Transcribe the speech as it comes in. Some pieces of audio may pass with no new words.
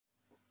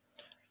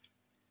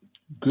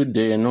Good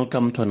day and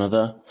welcome to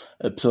another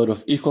episode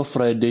of Eco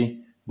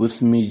Friday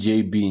with me,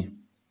 JB.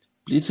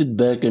 Please sit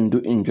back and do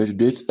enjoy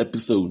today's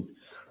episode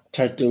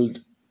titled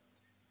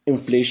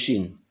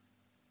Inflation.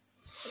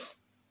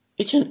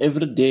 Each and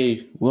every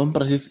day, when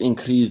prices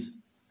increase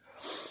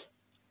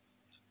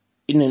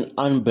in an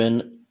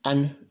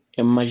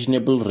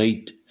unimaginable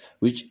rate,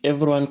 which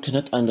everyone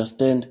cannot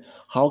understand,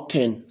 how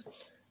can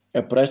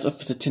a price of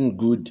a certain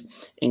good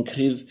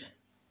increase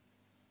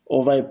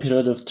over a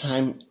period of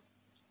time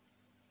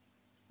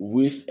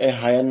with a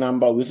higher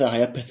number, with a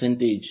higher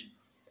percentage?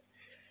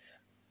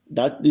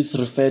 That is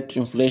referred to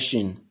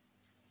inflation.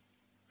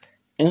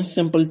 In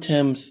simple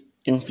terms,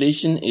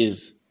 inflation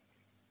is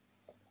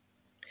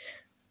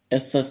a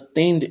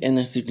sustained and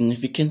a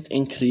significant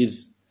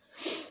increase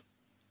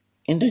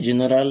in the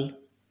general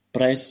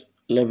price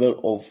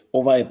level of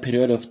over a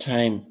period of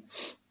time,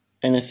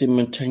 and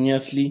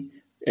simultaneously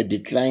a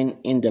decline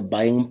in the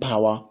buying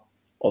power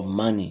of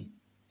money.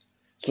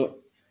 So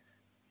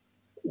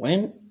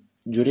when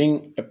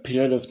during a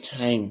period of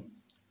time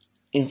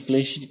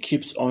inflation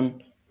keeps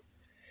on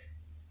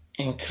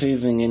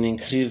increasing and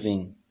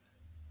increasing,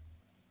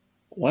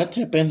 what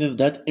happens is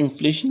that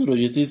inflation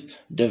reduces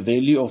the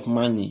value of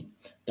money.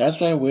 That's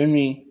why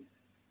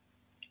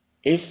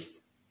if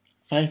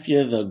 5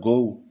 years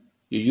ago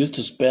you used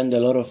to spend a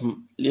lot of,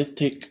 let's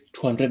take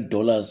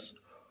 $200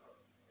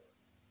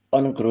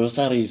 on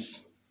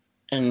groceries,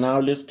 and now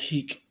let's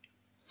take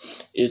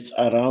it's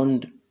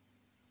around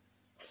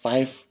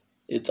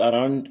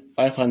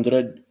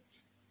 500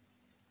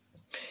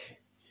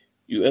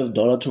 US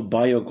dollar to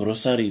buy your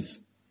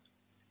groceries.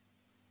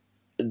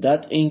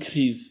 That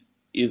increase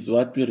is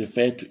what we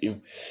refer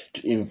to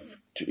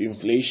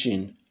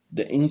inflation.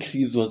 The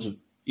increase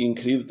was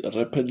increased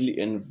rapidly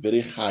and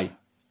very high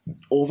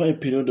over a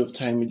period of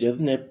time. It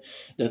does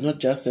not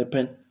just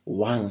happen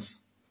once.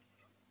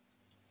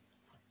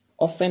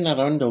 Often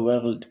around the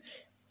world,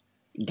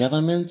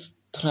 governments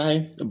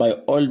try by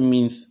all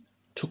means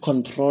to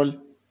control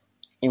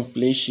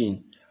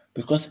inflation,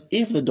 because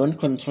if they don't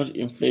control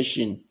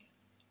inflation,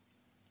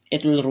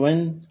 it will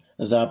ruin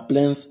their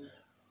plans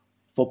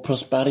for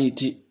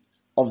prosperity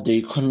of the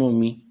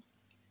economy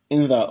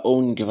in their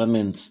own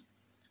governments,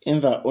 in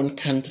their own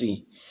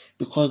country,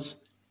 because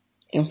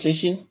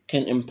inflation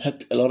can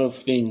impact a lot of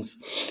things.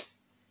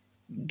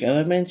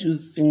 Governments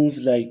use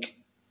things like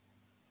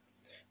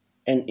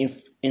an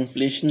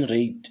inflation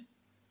rate.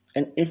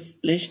 An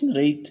inflation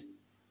rate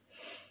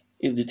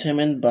is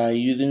determined by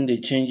using the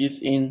changes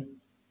in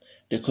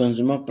the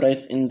consumer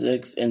price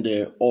index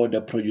or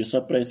the producer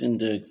price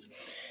index.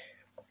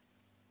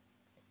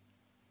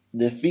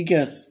 The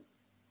figures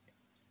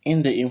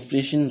in the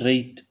inflation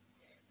rate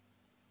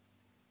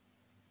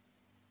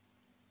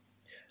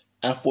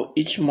are for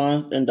each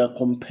month and are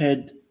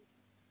compared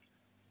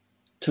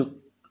to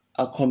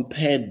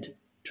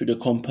the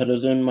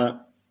comparison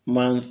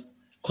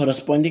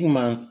corresponding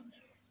month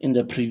in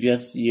the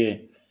previous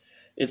year.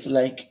 It's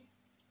like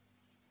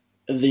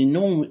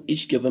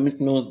each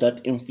government knows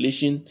that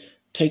inflation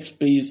takes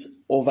place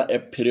over a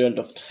period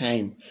of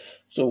time.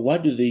 So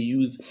what do they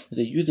use?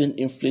 They use an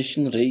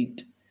inflation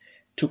rate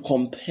to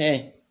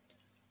compare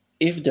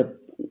if the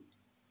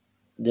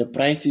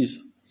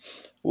prices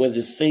were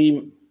the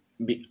same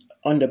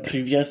on the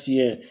previous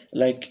year.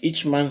 Like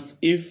each month,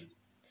 if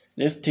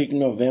let's take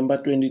November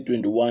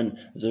 2021,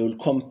 they will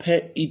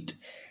compare it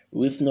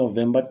with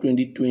November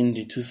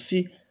 2020 to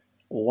see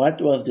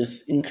what was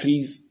this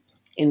increase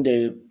in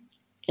the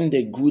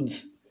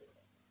goods.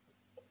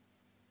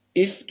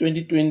 If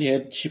 2020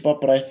 had cheaper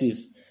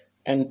prices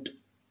and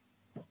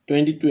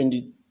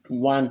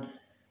 2021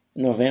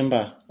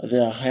 November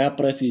there are higher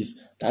prices,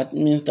 that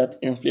means that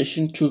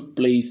inflation took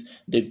place.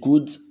 The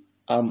goods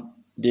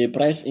the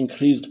price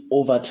increased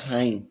over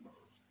time.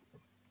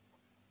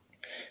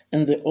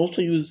 And they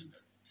also use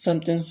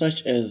something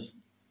such as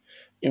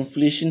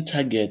inflation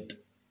target.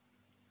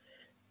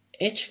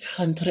 Each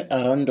country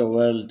around the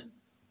world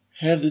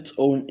has its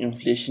own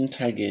inflation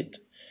target.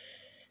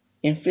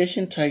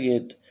 Inflation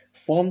target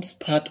forms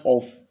part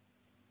of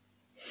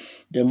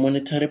the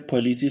monetary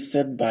policy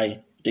set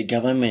by the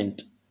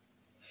government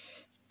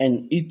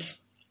and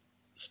its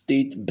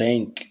state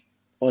bank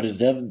or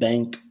reserve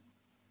bank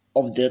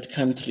of that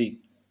country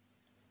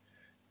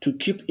to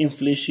keep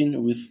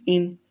inflation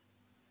within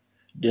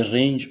the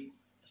range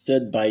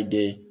set by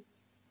the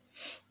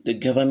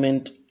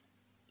government,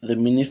 the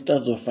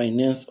ministers of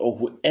finance, or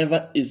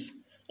whoever is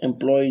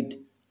employed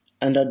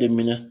under the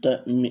minister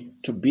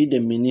to be the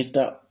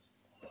minister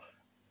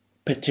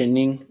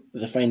pertaining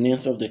the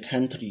finance of the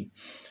country.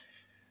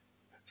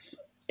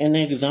 An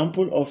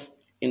example of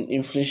an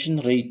inflation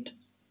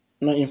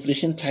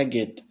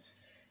target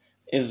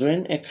is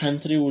when a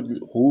country would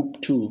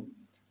hope to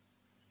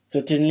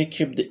certainly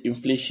keep the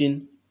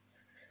inflation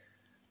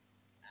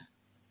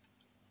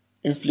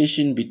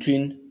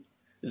between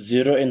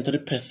 0 and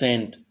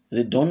 3%.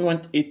 They don't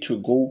want it to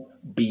go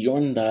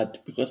beyond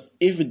that, because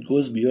if it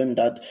goes beyond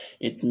that,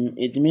 it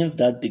means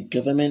that the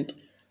government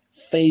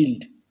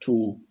failed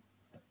to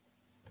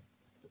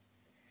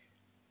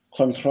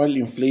control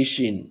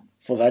inflation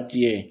for that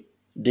year.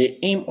 The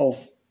aim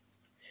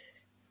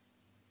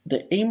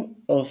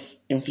of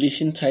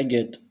inflation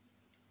target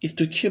is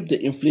to keep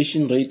the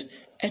inflation rate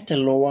at a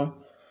lower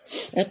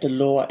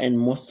and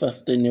more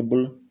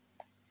sustainable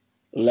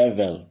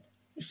level.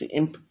 You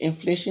see,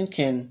 inflation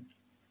can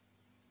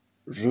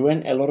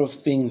ruin a lot of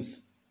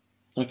things,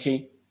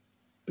 okay?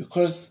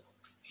 Because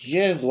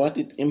here's what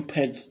it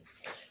impacts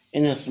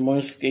in a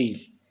small scale.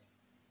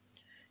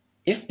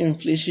 If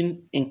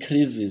inflation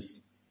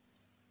increases,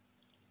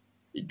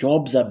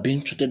 jobs are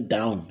being shut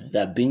down,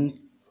 they're being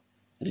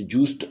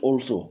reduced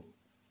also.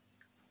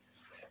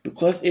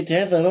 Because it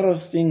has a lot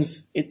of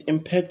things, it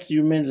impacts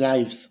human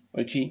lives,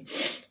 okay?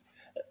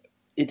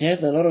 It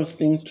has a lot of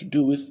things to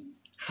do with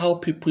how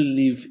people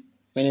live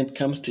when it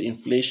comes to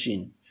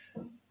inflation,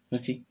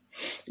 okay?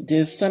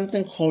 There's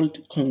something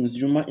called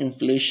consumer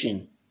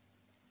inflation.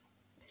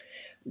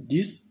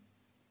 This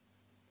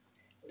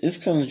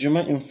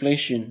consumer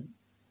inflation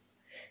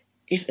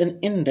is an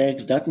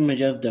index that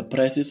measures the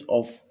prices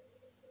of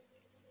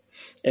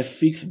a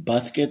fixed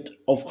basket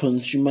of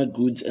consumer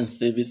goods and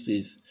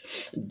services.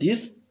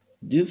 This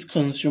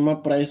consumer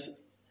price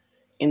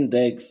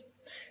index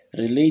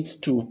relates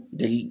to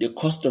the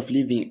cost of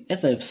living.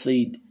 As I've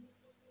said,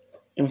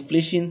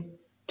 inflation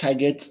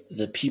targets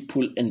the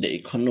people and the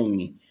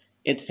economy.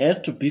 It has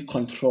to be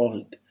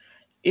controlled.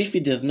 If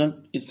it's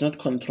not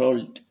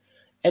controlled,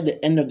 at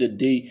the end of the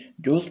day,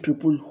 those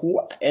people who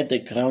are at the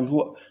ground,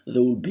 they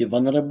will be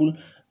vulnerable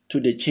to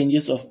the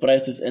changes of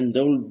prices, and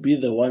they will be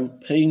the one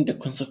paying the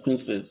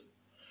consequences.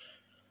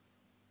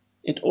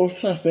 It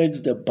also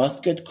affects the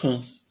basket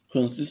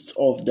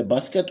the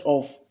basket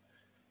of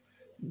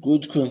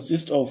goods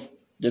consists of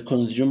the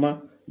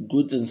consumer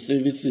goods and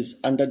services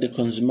under the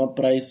consumer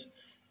price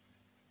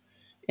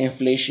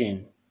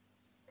inflation.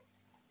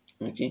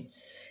 Okay,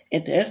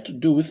 it has to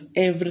do with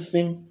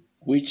everything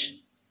which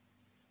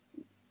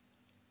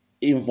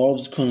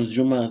involves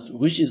consumers,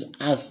 which is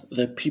us,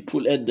 the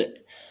people at the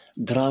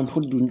ground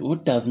who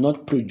does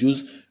not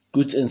produce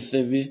goods and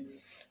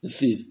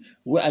services.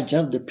 We are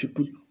just the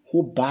people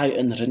who buy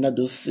and render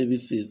those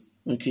services.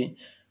 Okay.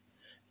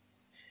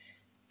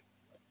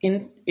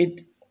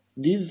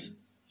 These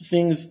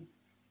things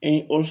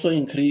also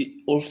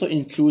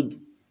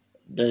include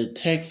the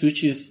tax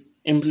which is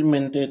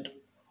implemented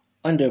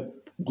on the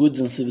goods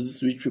and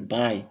services which we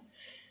buy.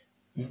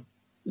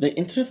 The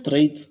interest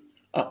rates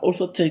are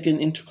also taken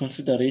into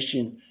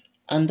consideration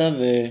under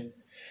the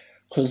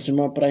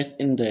consumer price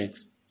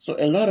index. So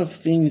a lot of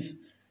things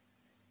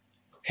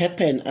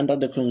happen under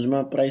the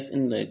consumer price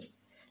index.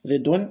 They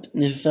don't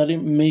necessarily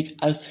make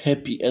us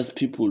happy as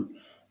people,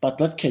 but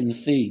what can you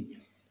say?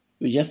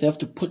 We just have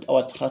to put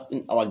our trust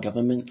in our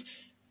government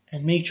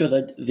and make sure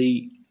that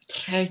they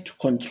try to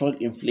control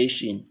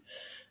inflation,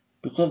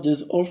 because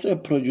there's also a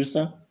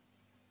producer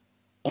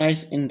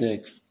price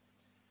index.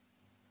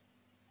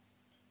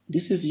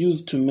 This is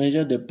used to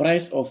measure the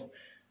price of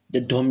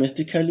the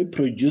domestically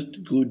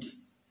produced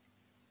goods.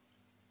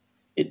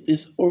 It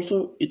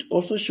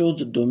also shows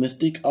the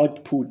domestic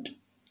output.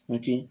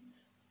 Okay,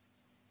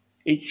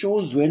 it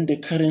shows when the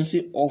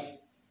currency of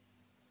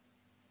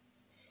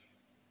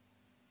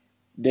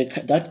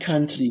that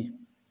country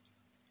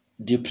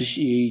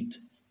depreciate.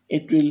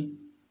 It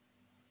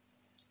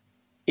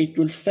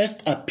will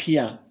first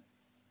appear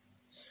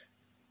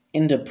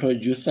in the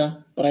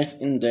producer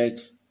price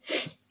index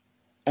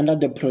under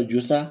the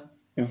producer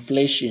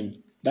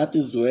inflation. That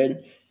is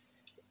when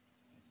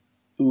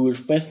we will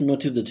first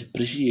notice the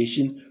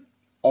depreciation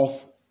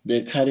of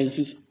the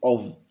currencies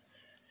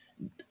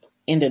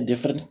in the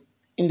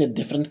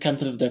different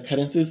countries. The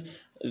currencies,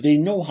 they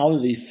know how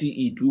they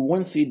see it. We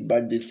won't see it,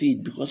 but they see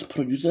it, because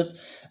producers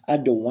are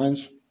the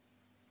ones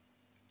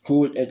who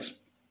will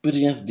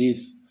experience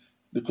this,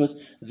 because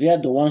they are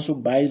the ones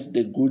who buys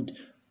the good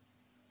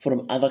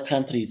from other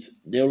countries.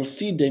 They will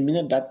see the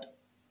minute that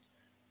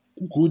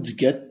goods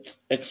get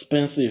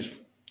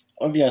expensive.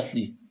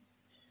 Obviously,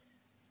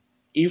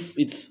 if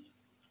it's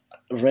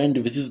rand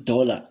versus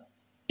dollar,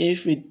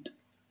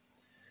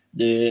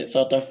 the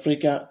South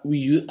Africa,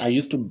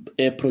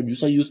 a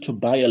producer used to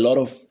buy a lot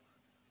of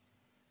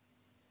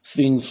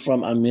things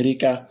from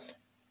America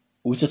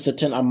with a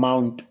certain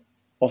amount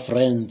of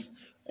rands,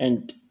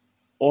 and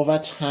over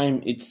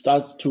time it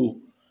starts to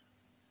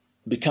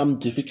become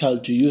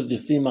difficult to use the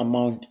same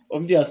amount.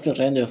 Obviously,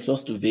 rand has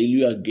lost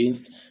value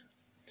against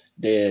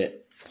the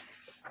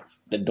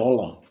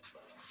dollar.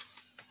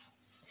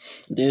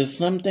 There's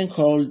something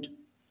called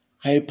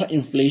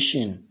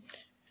hyperinflation.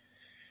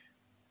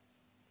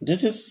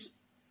 This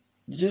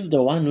is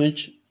the one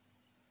which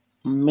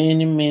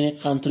many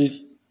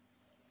countries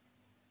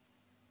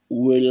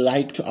will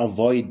like to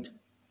avoid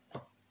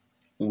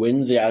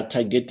when they are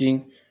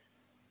targeting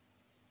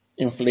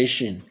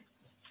inflation,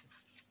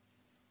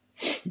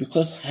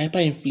 because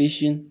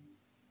hyperinflation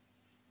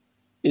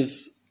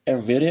is a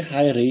very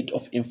high rate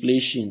of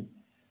inflation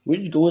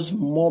which goes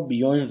more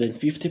beyond than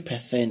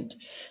 50%.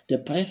 The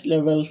price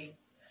level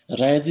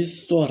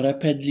rises so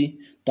rapidly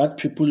that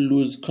people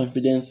lose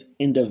confidence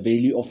in the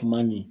value of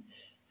money,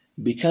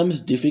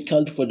 becomes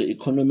difficult for the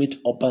economy to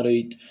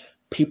operate,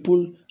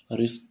 people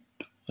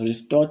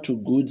resort to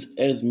goods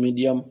as a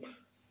medium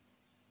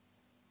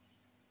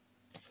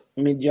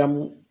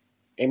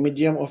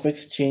of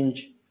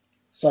exchange,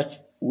 such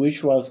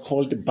which was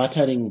called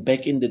bartering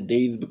back in the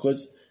days,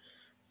 because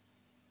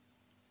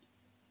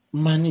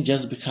money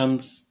just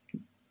becomes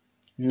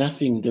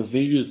nothing, the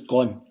value is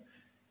gone.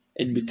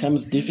 It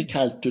becomes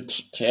difficult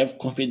to have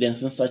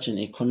confidence in such an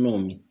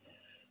economy.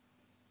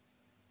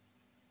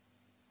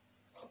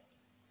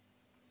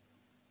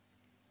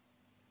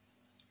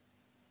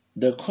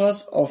 The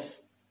cause of,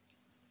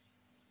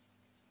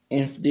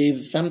 if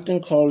there's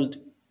something called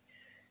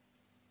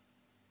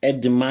a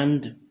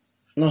demand,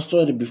 no,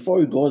 sorry, before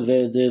we go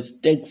there, there's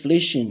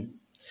stagflation.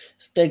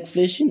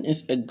 Stagflation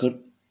is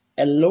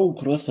a low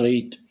growth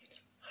rate,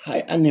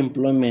 high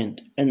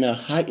unemployment, and a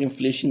high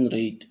inflation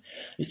rate.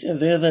 You see,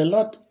 there's a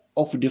lot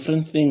of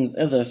different things,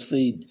 as I've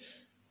said.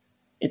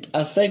 It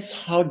affects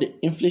how the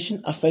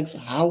inflation affects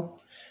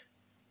how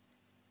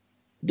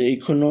the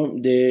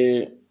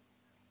economy,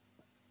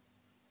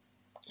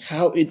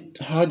 how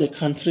the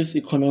country's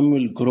economy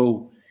will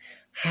grow,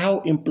 how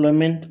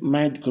employment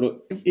might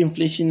grow. If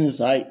inflation is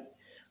high,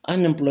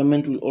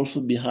 unemployment will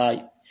also be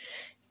high.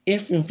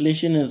 If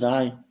inflation is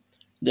high,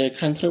 the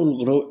country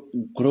will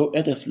grow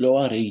at a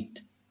slower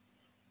rate.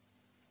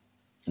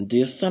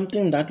 There's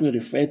something that we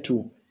refer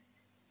to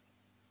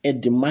a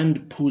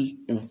demand pull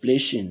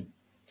inflation.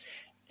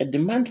 A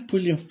demand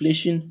pull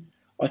inflation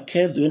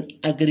occurs when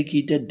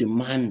aggregated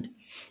demand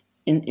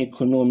in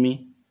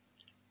economy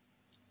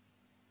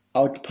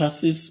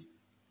outpaces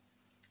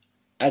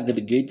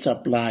aggregate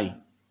supply,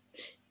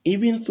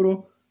 even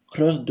though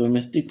gross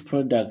domestic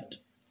product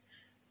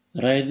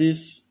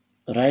rises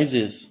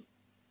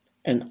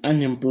and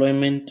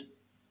unemployment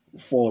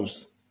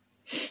falls.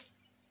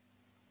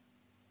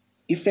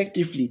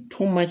 Effectively,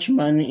 too much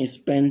money is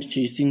spent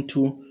chasing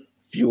too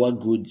fewer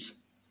goods.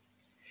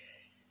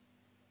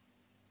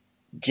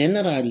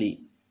 Generally,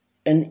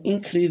 an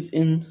increase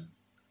in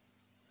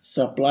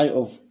supply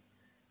of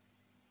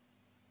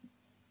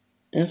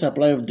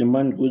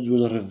demand goods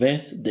will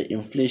reverse the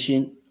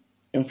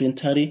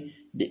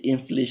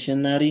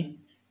inflationary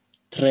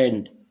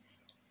trend.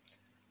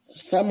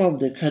 Some of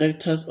the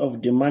characters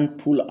of demand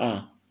pull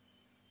are: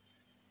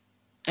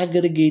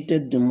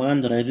 aggregated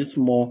demand rises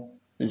more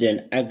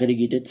than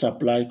aggregated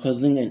supply,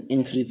 causing an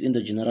increase in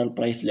the general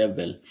price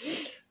level.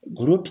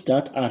 Groups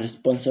that are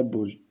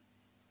responsible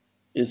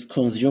is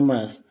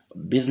consumers,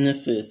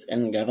 businesses,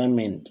 and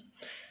government.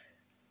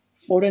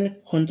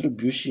 Foreign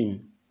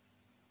contribution.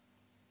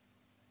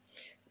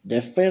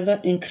 The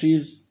further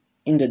increase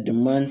in the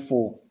demand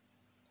for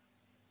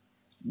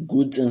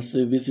goods and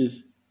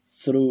services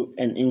through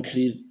an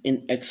increase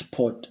in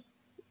export.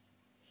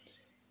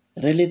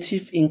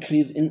 Relative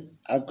increase in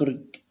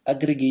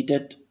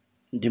aggregated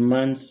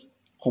demands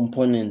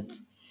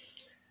components.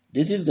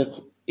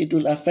 It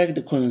will affect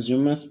the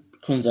consumers'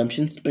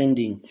 consumption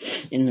spending,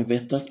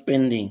 investor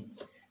spending,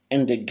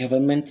 and the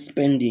government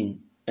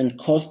spending and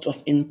cost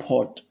of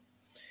import.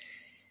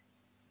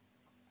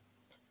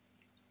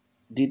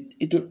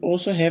 It will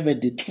also have a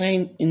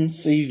decline in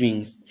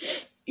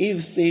savings.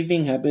 If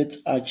saving habits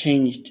are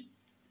changed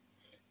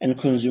and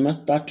consumers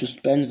start to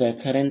spend their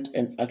current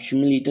and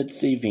accumulated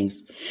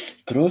savings,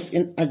 growth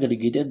in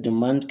aggregated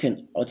demand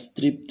can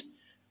outstrip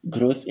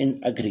growth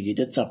in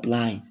aggregated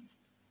supply.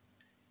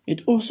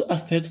 It also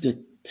affects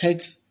the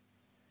tax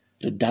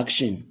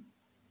reduction.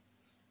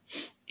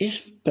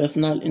 If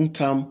personal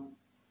income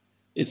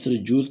is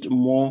reduced,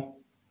 more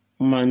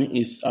money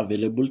is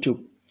available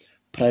to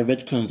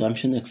private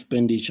consumption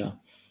expenditure.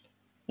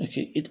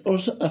 It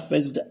also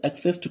affects the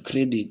access to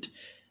credit.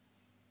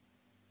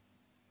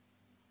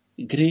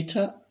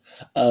 Greater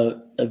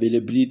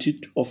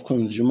availability of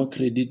consumer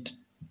credit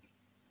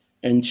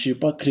and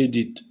cheaper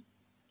credit.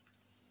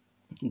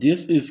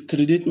 This is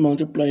credit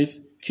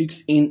multipliers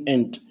kicks in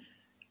and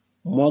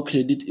more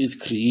credit is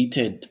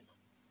created.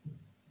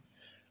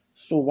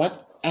 So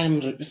what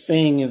I'm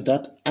saying is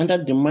that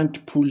under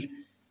demand pull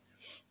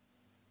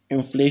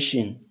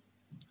inflation,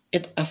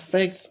 it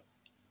affects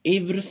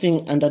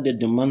everything under the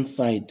demand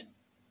side.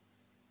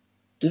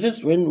 This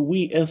is when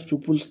we as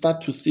people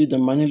start to see the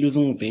money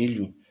losing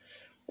value.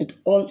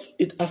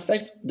 It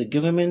affects the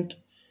government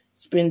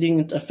spending,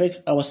 it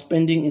affects our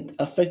spending, it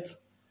affects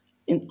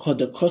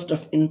the cost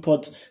of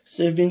imports.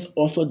 Savings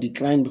also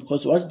decline,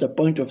 because what's the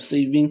point of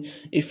saving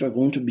if you're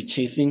going to be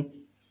chasing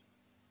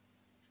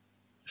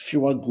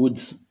fewer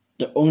goods,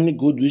 the only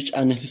goods which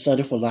are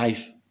necessary for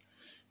life?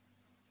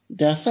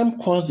 There are some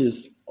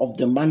causes of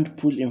demand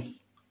pull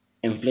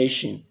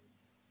inflation.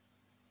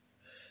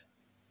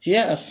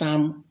 Here are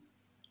some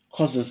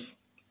causes: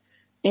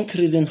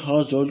 increase in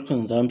household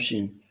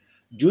consumption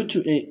due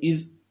to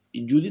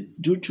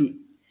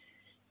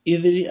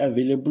easily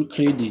available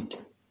credit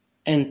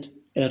and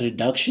a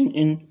reduction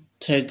in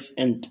tax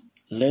and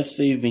less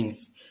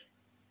savings.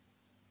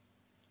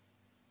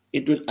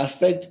 It will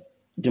affect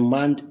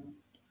demand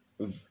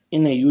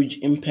in a huge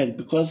impact,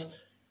 because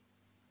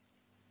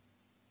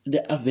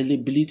the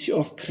availability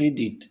of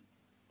credit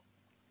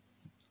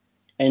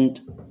and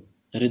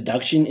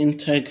reduction in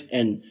tax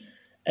and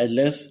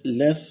less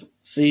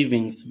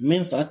savings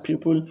means that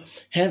people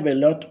have a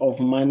lot of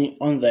money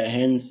on their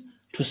hands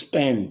to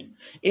spend.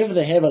 If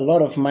they have a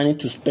lot of money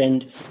to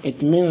spend,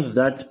 it means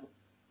that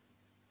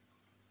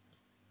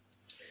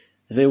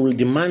they will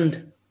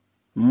demand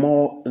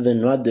more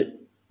than what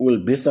will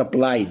be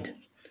supplied.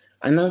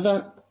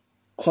 Another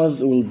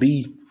cause will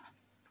be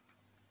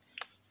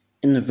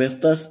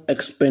investors'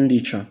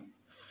 expenditure.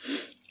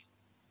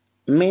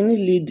 Many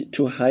lead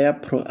to higher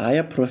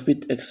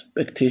profit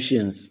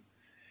expectations.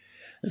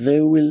 They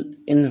will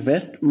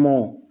invest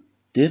more.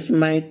 This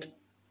might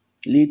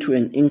lead to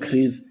an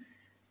increase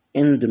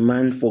in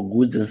demand for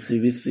goods and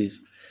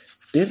services.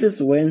 This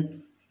is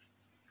when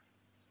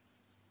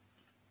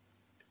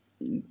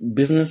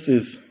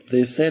businesses,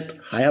 they set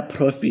higher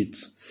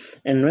profits,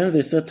 and when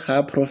they set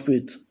higher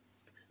profits,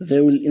 they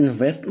will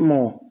invest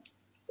more.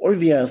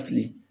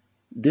 Obviously,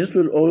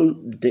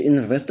 the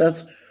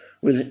investors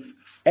will,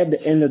 at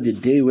the end of the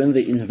day, when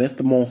they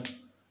invest more,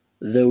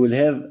 they will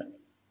have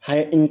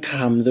higher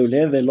income. They will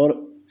have a lot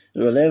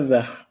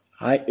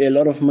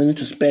of money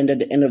to spend at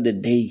the end of the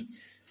day,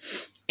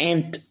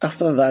 and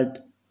after that,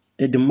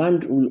 the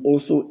demand will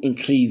also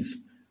increase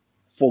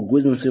for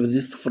goods and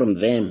services from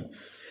them.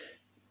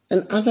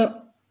 And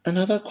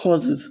another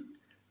cause is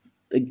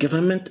the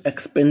government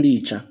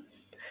expenditure.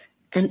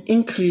 An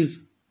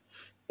increase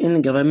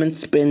in government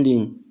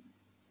spending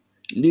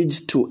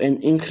leads to an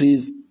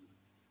increase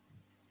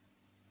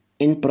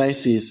in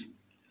prices.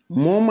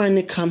 More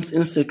money comes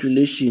in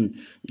circulation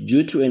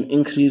due to an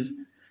increase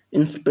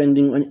in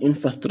spending on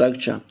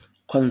infrastructure,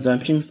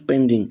 consumption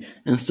spending,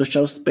 and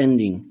social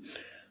spending.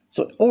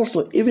 So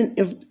also, even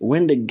if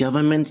when the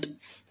government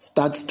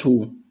starts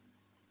to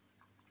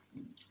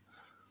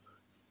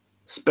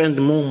spend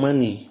more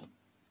money,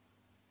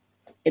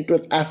 it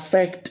will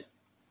affect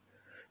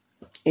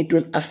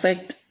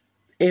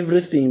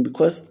everything,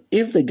 because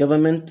if the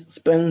government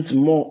spends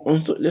more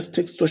on, let's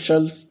take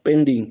social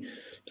spending.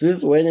 This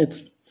is when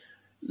it's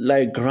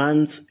like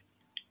grants.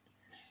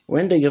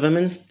 When the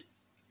government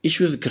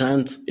issues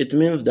grants, it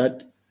means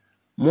that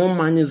more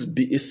money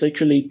is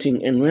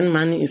circulating, and when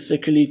money is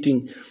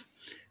circulating,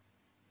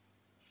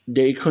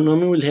 the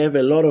economy will have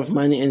a lot of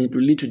money, and it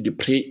will lead to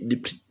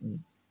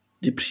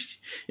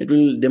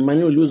the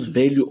money will lose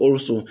value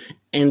also.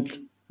 And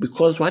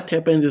because what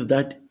happens is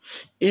that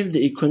if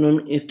the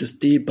economy is to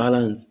stay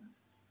balanced,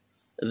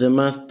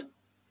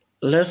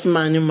 less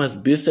money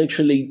must be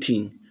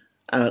circulating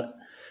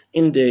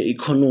in the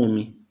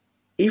economy.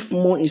 If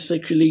more is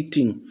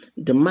circulating,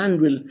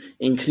 demand will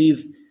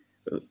increase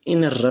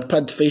in a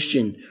rapid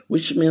fashion,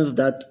 which means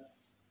that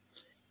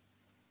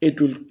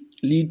it will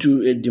lead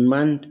to a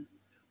demand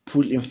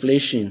pull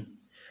inflation.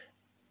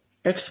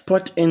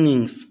 Export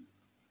earnings.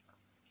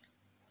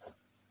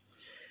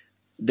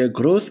 The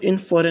growth in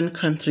foreign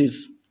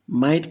countries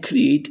might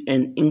create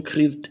an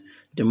increased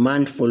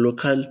demand for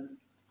local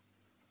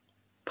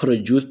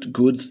produced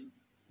goods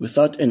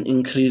without an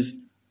increase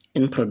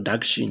in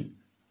production.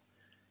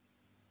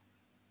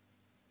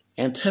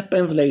 And it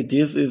happens like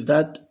this is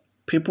that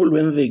people,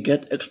 when they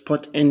get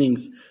export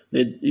earnings,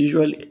 they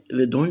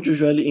don't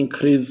usually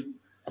increase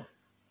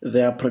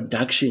their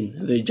production.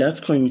 They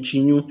just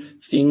continue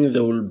seeing they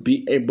will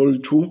be able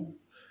to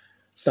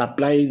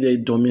supply the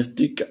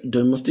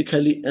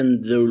domestically,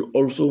 and they will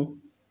also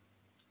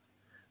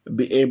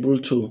be able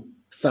to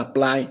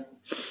supply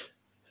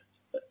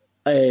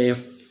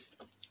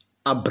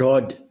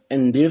abroad.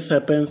 And this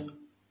happens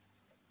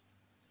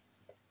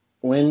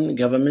when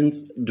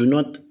governments do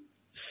not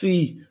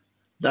see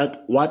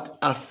that what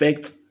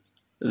affects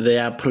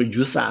their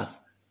producers.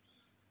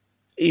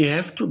 You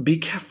have to be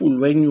careful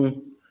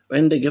when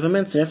the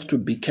governments have to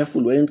be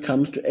careful when it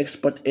comes to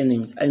export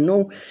earnings. I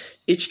know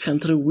each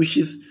country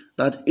wishes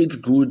that its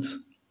goods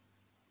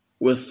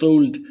were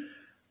sold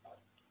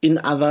the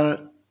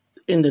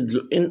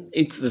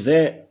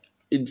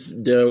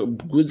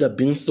goods are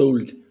being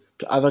sold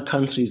to other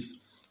countries.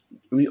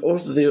 They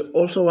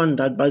also want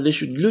that, but they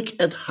should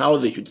look at how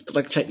they should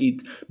structure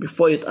it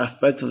before it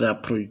affects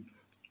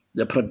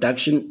the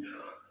production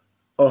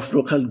of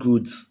local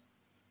goods.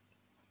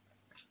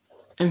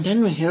 And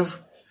then we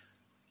have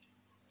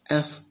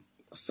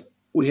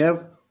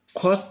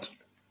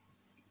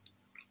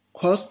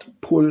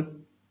cost pull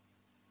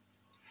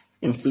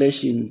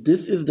inflation.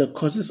 This is the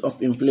causes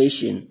of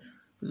inflation.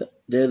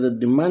 There's a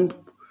demand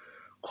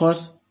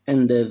cost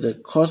and there's a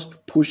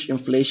cost push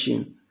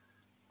inflation.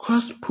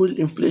 Cost pull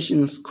inflation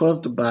is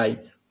caused by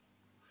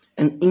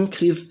an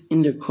increase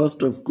in the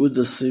cost of goods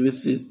or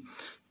services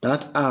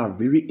that are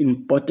very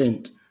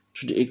important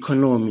to the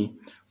economy,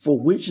 for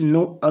which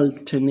no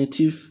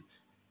alternatives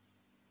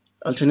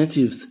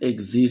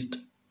exist.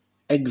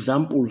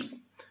 Examples: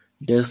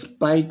 the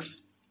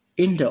spikes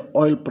in the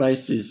oil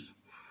prices,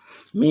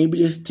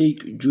 maybe let's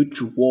take due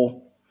to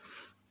war,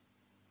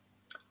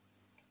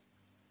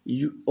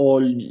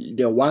 or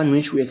the one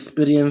which we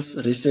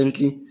experienced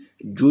recently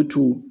due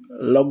to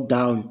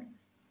lockdown.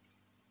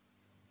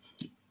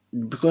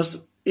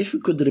 Because if you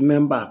could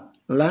remember,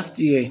 last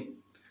year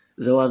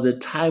there was a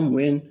time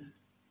when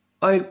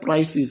oil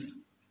prices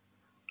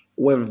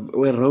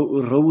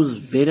rose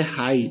very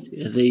high.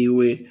 They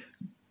were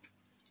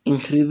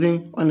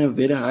increasing on a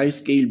very high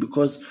scale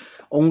because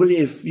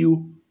only a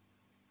few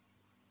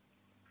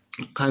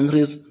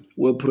countries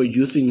were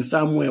producing.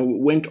 Some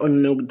went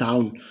on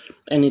lockdown,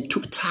 and it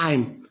took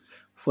time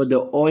for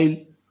the oil.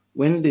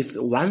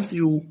 Once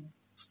you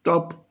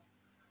stop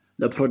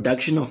the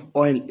production of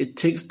oil, it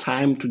takes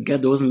time to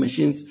get those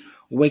machines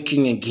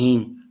working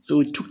again.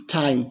 So it took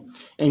time,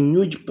 and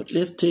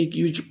let's take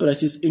huge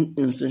prices in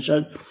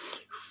essential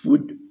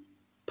food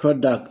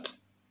products,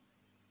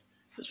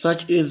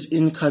 such as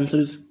in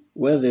countries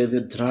where there's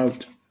a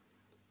drought.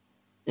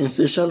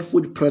 Essential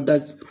food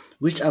products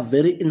which are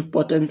very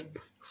important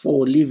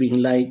for living,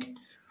 like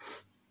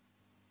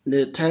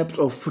the types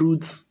of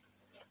fruits,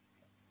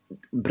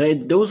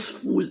 bread,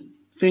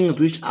 things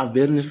which are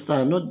very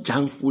necessary, not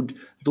junk food,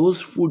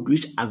 those food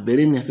which are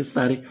very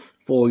necessary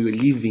for your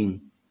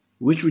living,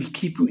 which will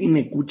keep you in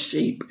a good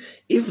shape.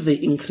 If they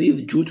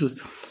increase due to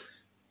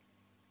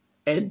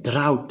a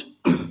drought,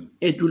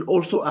 it will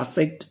also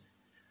affect.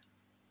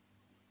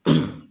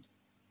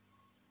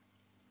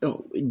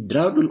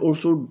 Drought will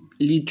also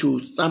lead to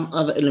some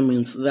other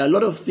elements. There are a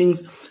lot of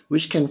things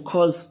which can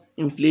cause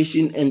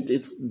inflation, and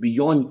it's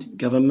beyond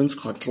government's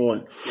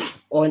control.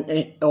 Or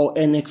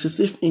an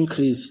excessive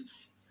increase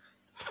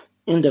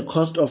in the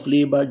cost of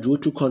labor due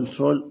to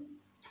control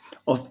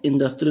of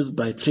industries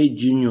by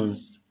trade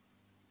unions.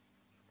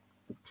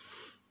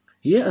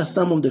 Here are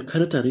some of the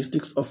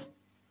characteristics of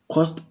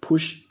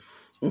cost-push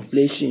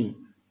inflation.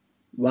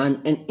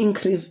 1. An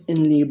increase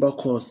in labor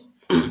costs.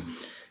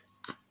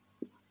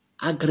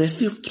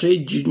 Aggressive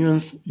trade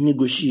unions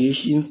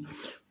negotiations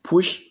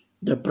push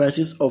the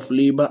prices of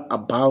labor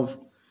above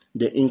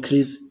the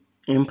increase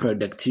in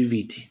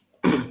productivity.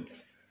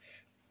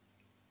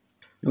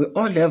 We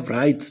all have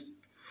rights,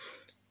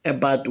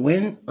 but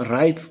when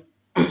rights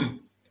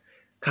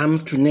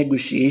comes to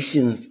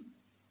negotiations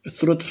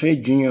through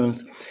trade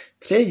unions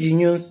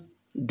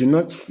do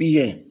not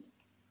fear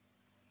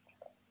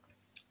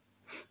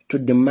to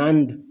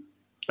demand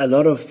a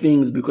lot of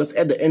things, because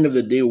at the end of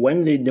the day,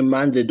 when they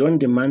demand, they don't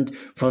demand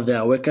for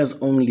their workers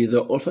only. They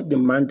also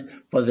demand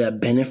for their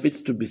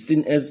benefits to be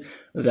seen as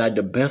they are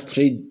the best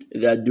trade.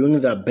 They are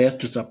doing their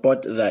best to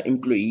support their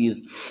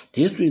employees.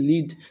 This will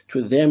lead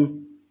to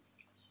them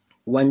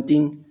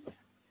wanting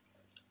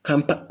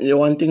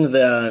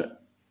their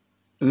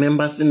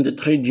members in the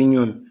trade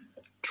union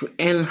to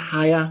earn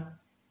higher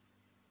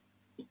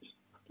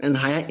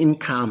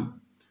income.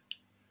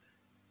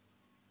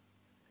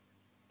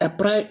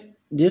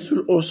 This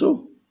will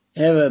also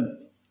have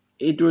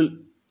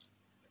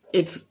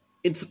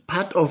it's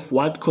part of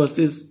what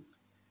causes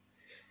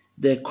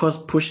the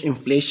cost push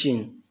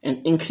inflation,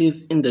 an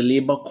increase in the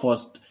labor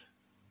cost,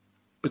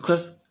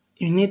 because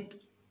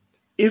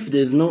if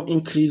there's no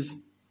increase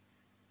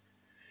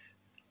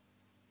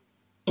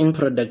in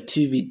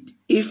productivity,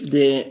 if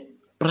the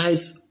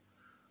price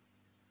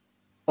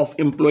of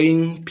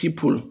employing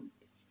people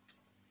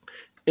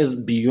is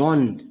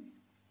beyond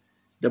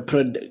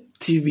the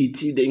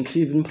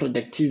increase in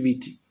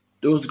productivity,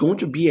 there's going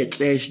to be a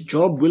clash.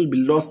 Job will be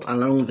lost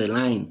along the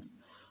line.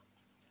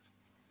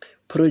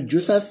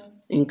 Producers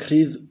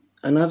increase.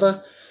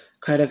 Another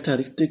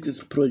characteristic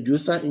is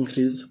producer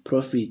increase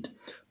profit.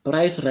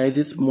 Price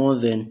rises more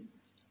than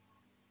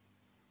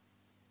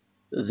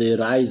the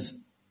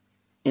rise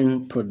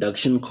in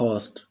production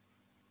cost.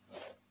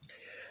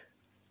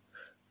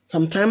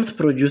 Sometimes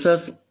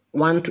producers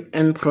want to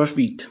earn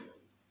profit.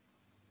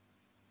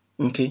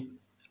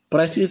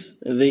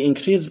 They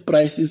increase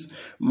prices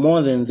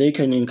more than they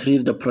can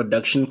increase the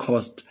production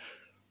cost.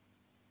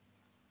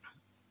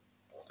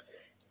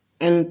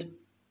 And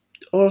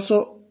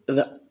also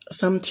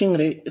something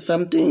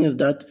is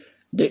that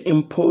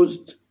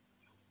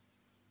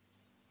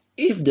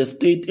if the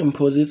state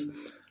imposes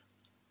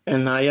a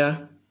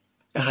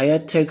higher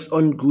tax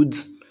on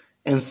goods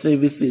and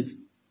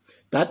services,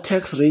 that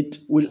tax rate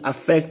will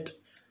affect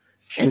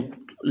and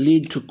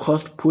lead to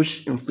cost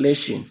push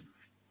inflation,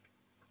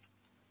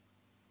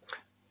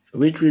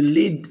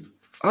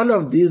 all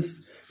of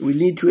this will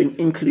lead to an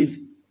increase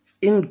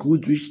in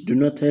goods which do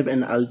not have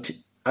an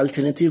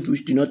alternative,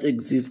 which do not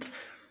exist.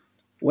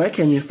 Where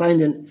can you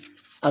find an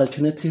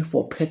alternative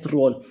for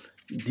petrol,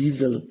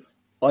 diesel,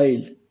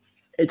 oil?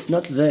 It's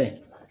not there.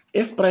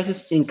 If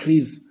prices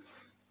increase,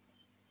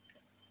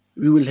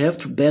 we will have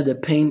to bear the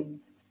pain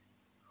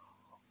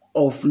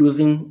of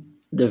losing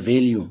the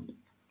value.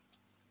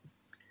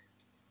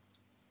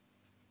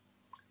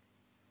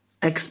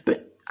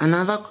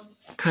 Another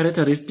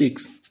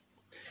characteristics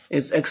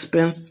is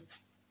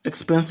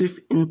expensive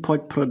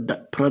import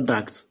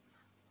products.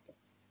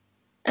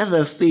 As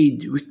I've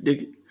said,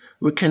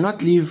 we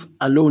cannot live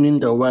alone in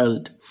the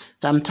world.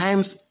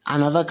 Sometimes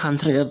another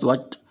country has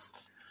what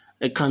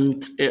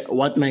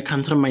my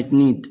country might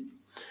need.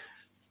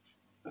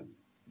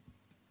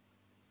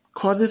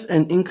 Causes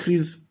an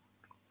increase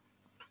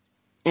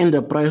in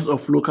the price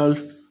of local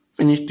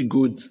finished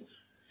goods,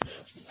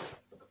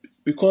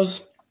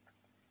 because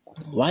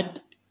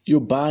What you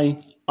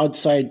buy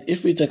outside,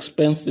 if it's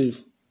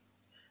expensive,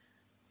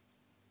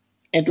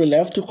 it will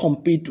have to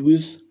compete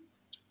with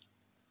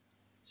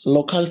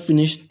local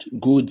finished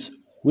goods,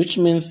 which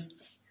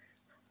means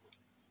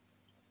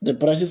the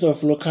prices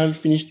of local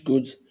finished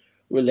goods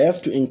will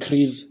have to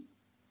increase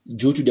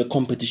due to the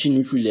competition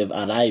which will have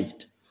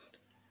arrived.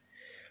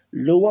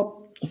 Lower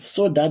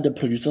so that the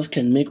producers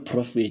can make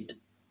profit.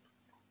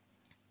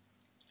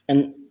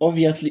 And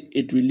obviously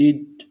it will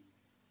lead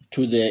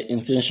to the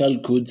essential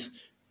goods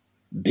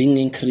being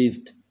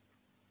increased.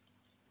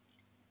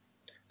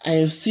 I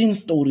have seen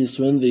stories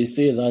when they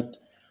say that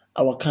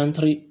our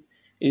country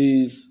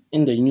is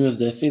in the news.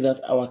 They say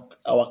that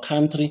our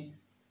country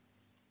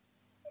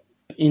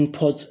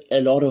imports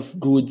a lot of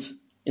goods,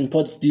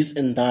 imports this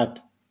and that.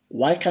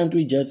 Why can't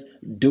we just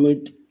do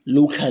it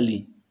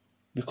locally?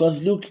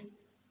 Because look,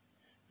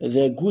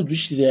 the goods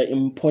which they are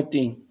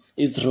importing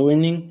is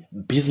ruining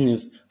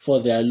business for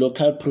their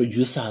local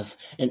producers.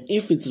 And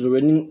if it's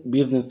ruining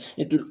business,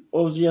 it will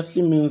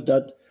obviously mean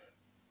that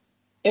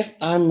if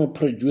I'm a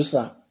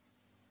producer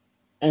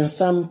and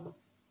some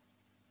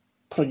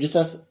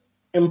producers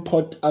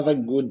import other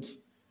goods,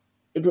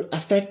 it will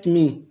affect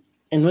me.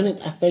 And when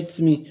it affects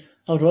me,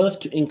 I would rather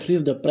to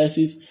increase the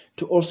prices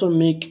to also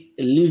make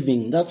a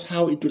living. That's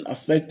how it will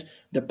affect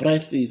the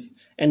prices.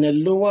 And a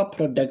lower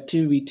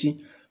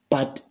productivity,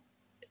 but at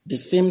the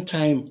same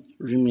time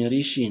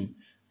remuneration.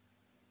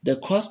 The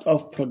cost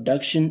of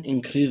production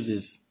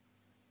increases.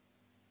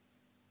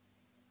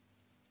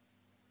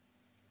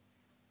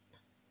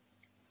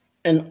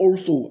 And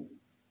also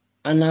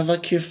another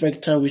key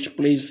factor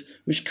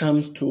which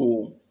comes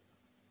to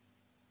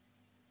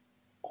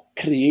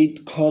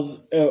create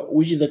cause,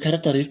 which is the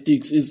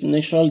characteristics, is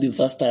natural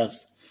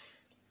disasters.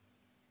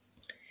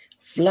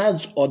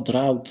 Floods or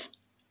droughts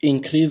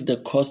increase the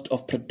cost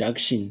of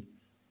production.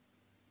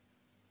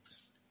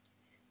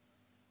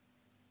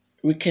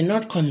 We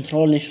cannot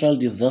control natural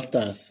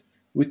disasters.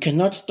 We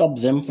cannot stop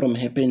them from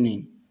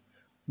happening,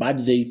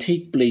 but they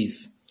take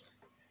place.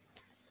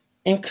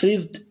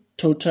 Increased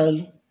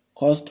total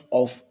cost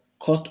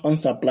on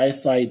supply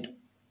side.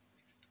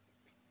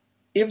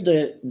 If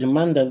the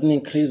demand doesn't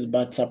increase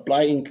but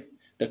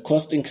the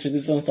cost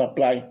increases on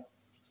supply,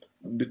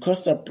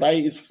 because supply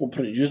is for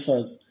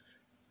producers,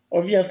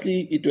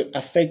 obviously it will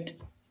affect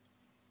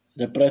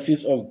the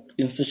prices of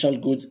essential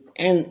goods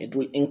and it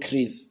will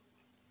increase.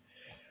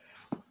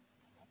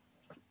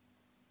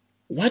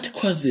 What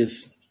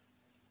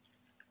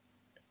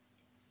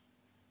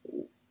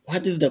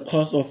is the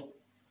cause of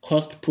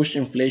cost push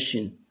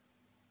inflation?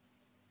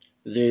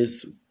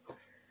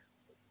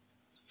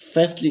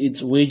 Firstly,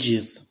 it's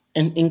wages.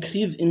 An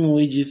increase in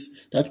wages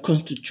that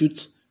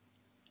constitutes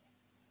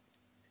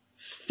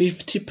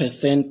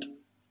 50%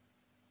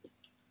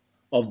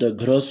 of the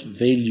gross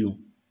value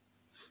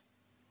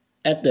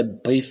at the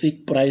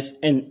basic price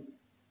and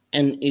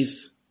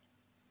is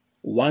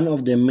one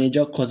of the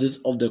major causes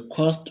of the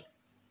cost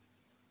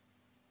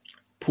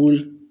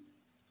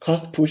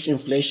push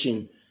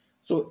inflation.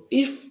 So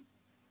if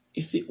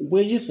you see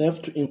wages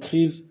have to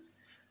increase,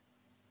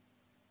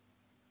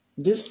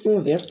 these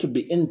things have to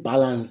be in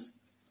balance.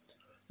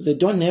 They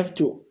don't have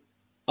to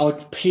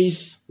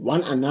outpace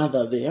one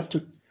another. They have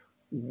to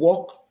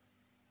walk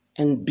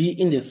and be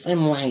in the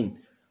same line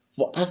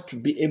for us to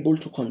be able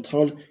to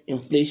control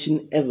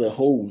inflation as a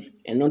whole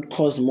and not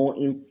cause more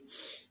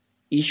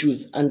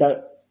issues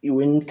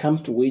when it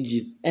comes to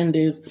wages. And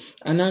there's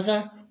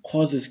another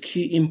cause is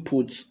key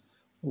inputs.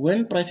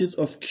 When prices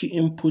of key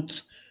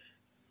input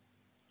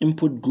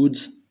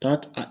goods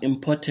that are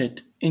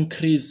imported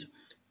increase,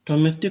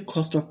 domestic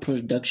cost of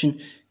production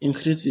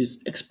increases,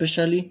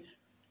 especially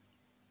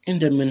in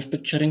the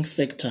manufacturing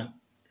sector.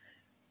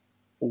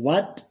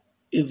 What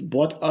is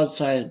bought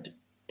outside,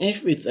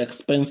 if it's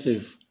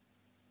expensive,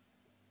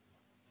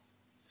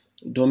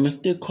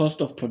 domestic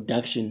cost of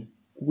production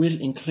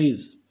will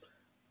increase.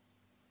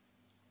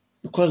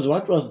 Because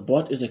what was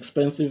bought is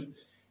expensive,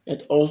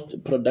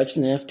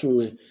 production has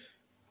to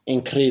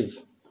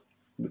increase.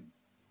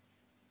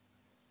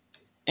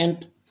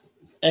 And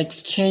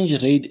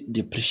exchange rate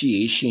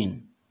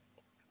depreciation.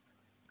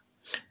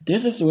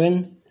 This is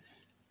when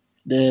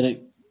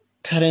the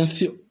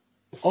currency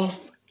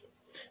of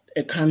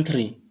a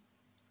country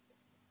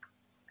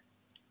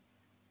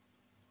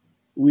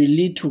will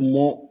lead to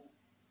more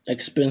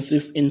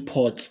expensive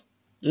imports.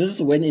 This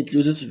is when it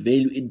loses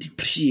value, it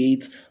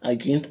depreciates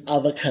against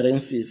other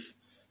currencies.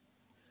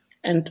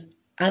 And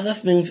other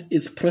things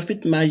is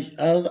profit margin.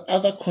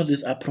 Other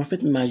causes are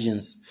profit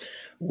margins.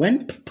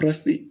 When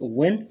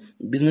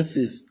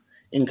businesses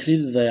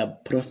increase their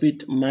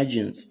profit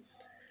margins,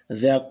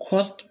 their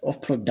cost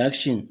of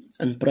production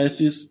and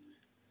prices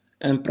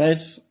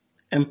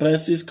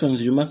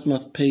consumers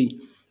must pay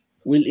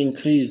will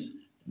increase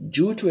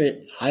due to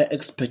a high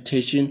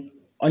expectation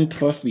on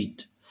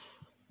profit.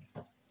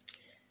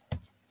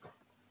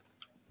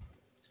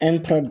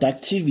 And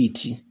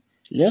productivity.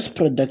 Less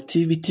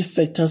productivity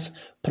factors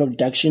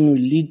production will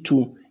lead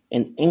to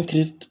an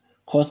increased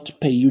cost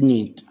per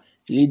unit,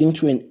 leading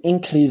to an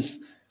increase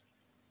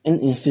in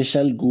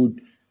essential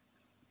good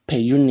per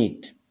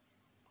unit.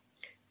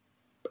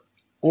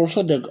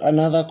 Also,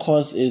 another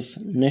cause is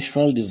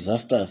natural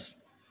disasters.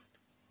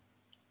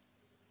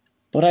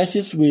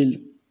 Prices will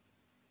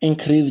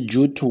increase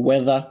due to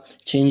weather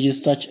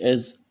changes such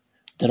as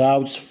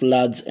droughts,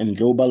 floods, and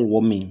global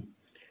warming.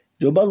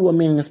 Global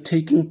warming is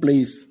taking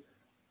place.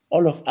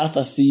 All of us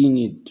are seeing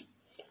it.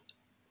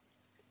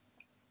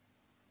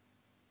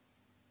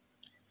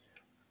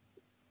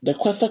 The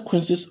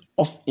consequences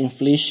of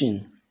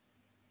inflation.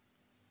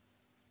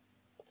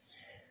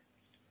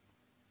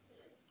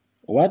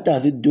 What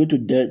does it do to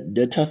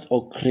debtors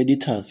or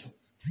creditors?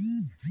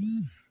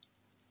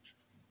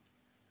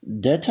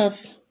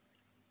 Debtors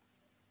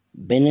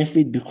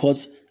benefit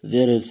because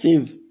they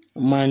receive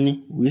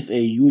money with a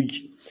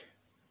huge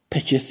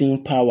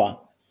purchasing power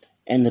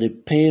and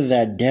repay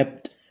their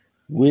debt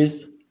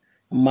with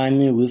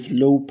money with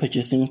low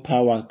purchasing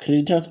power.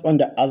 Creditors, on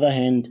the other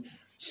hand,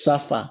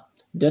 suffer.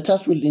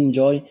 Debtors will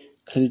enjoy,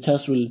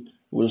 creditors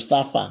will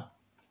suffer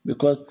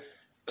because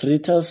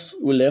creditors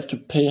will have to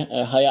pay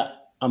a higher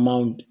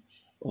amount,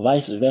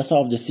 vice versa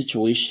of the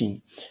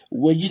situation.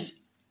 Wages.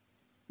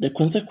 The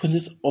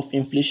consequences of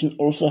inflation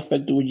also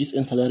affect wages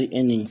and salary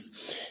earnings.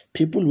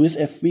 People with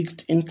a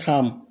fixed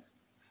income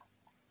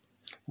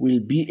will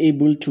be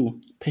able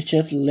to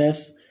purchase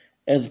less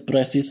as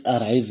prices are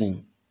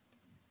rising.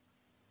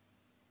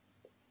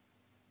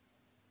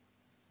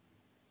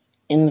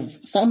 And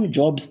some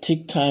jobs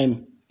take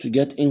time to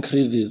get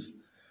increases.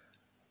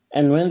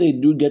 And when they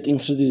do get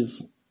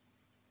increases,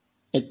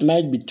 it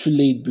might be too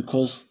late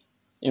because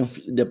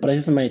the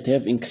prices might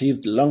have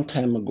increased a long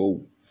time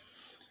ago.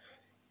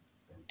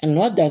 And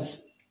what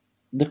does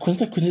the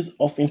consequences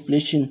of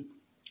inflation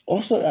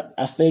also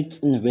affect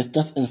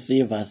investors and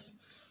savers?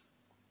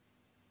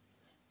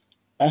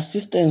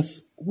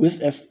 Assets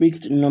with a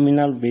fixed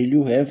nominal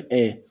value have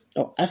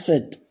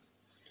asset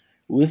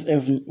with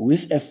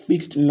a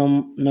fixed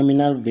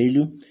nominal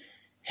value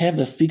have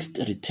a fixed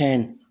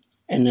return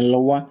and a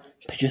lower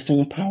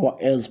purchasing power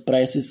as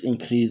prices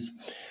increase.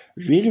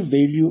 Real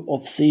value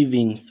of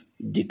savings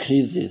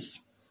decreases.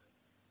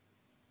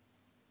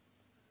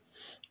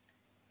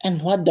 And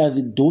what does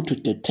it do to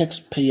the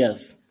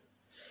taxpayers?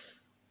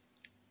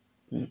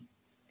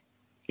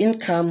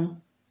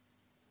 Income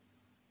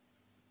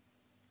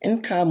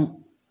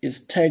is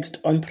taxed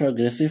on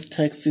progressive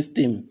tax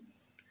system.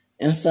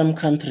 In some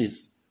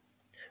countries,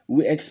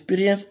 we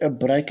experience a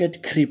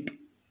bracket creep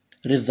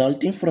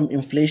resulting from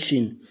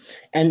inflation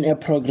and a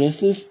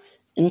progressive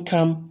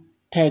income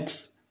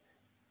tax,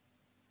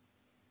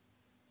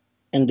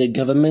 and the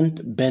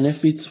government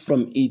benefits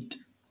from it.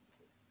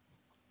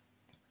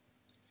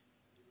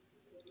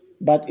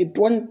 But it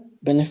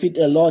won't benefit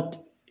a lot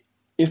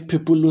if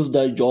people lose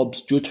their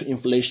jobs due to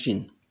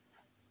inflation.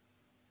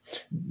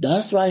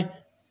 That's why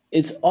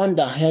it's on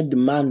the high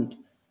demand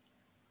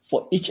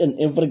for each and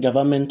every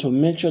government to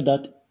make sure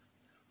that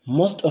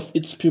most of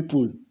its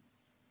people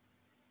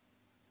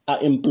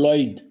are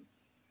employed.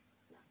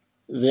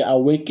 They are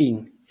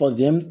working for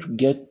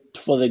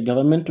the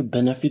government to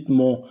benefit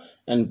more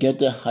and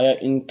get a higher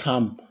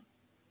income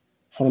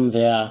from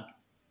the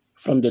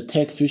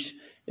tax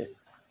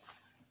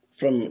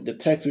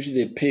which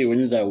they pay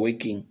when they are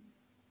working.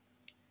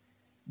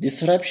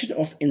 Disruption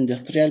of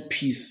industrial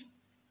peace.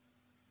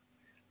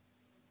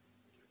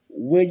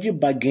 Wage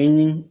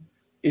bargaining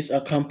is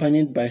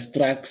accompanied by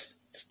strikes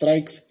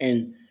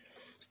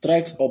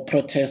or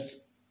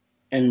protests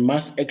and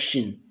mass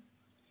action.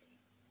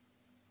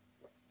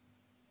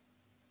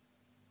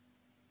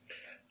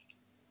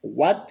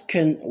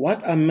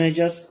 What are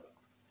measures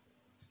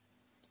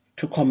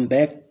to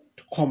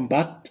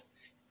combat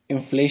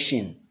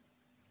inflation?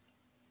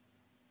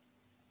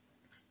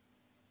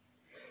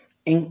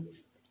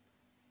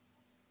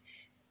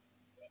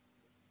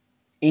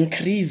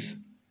 Increase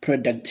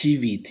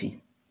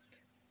productivity.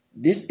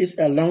 This is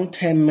a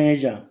long-term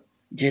measure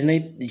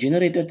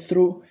generated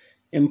through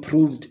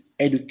improved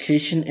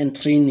education and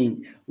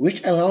training,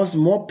 which allows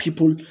more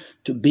people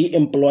to be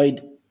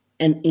employed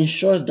and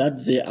ensures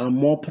that there are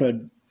more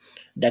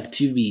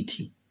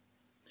productivity.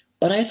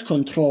 Price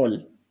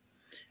control.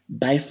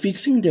 By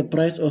fixing the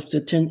price of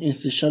certain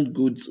essential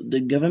goods,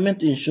 the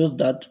government ensures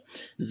that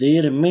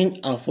they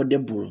remain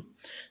affordable.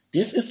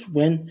 This is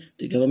when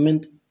the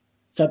government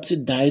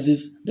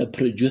subsidizes the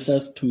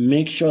producers to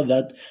make sure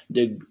that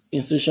the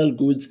essential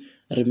goods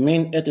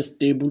remain at a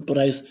stable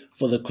price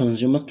for the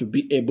consumers to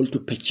be able to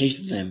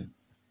purchase them.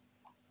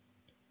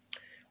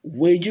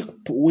 Wage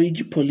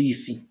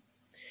policy.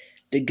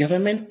 The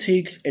government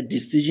takes a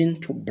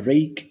decision to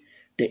break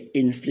the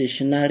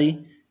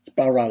inflationary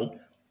spiral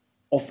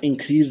of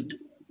increased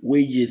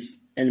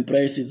wages and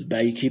prices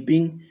by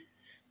keeping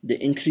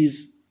the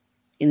increase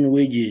in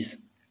wages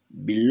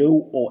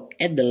below or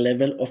at the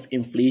level of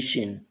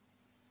inflation.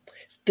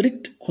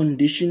 Strict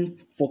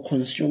condition for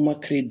consumer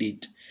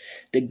credit.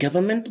 The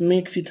government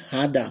makes it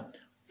harder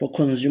for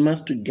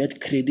consumers to get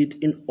credit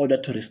in order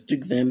to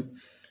restrict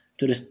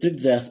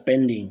their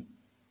spending.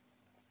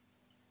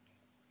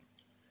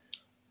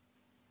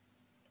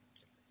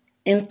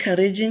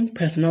 Encouraging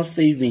personal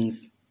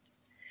savings.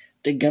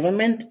 The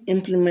government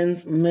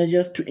implements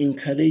measures to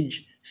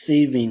encourage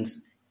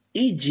savings,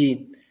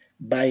 e.g.,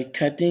 by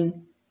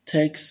cutting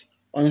tax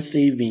on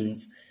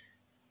savings.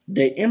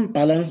 The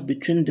imbalance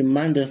between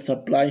demand and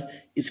supply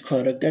is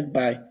corrected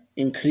by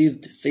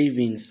increased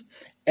savings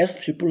as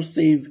people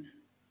save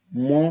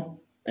more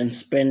and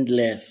spend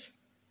less,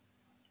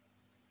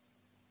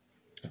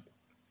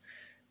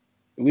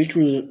 which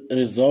will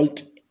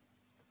result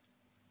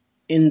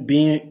in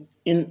being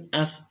in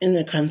us in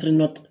a country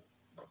not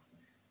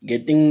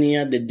getting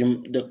near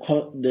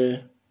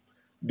the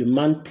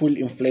demand pull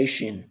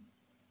inflation.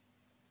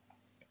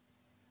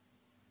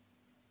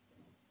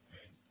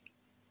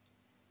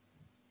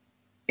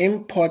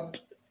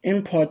 Import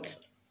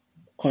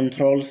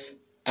controls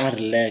are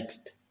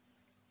relaxed.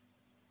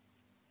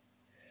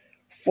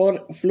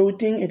 For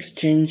floating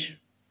exchange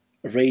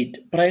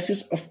rate,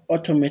 prices are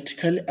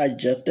automatically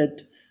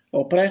adjusted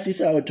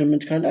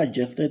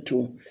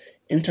to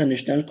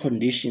international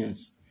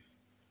conditions.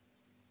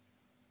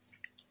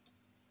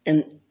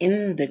 And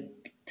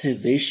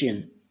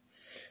indexation,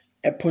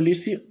 a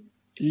policy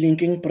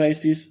linking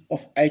prices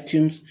of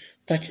items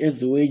such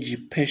as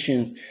wage,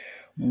 pensions,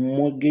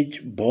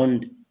 mortgage,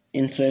 bond,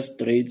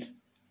 interest rates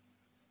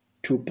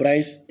to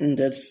price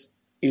index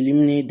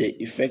eliminate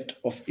the effect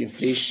of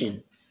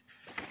inflation.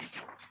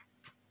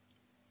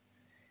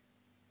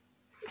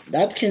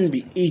 That can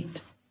be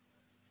it.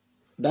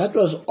 That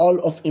was all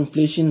of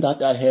inflation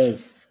that I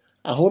have.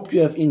 I hope you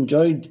have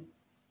enjoyed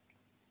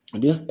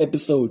this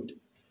episode.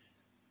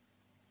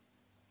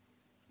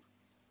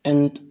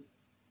 And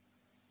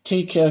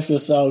take care of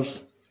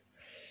yourself.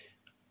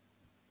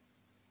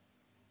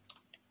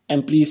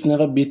 And please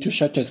never be too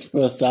shy to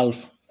express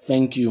yourself.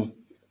 Thank you.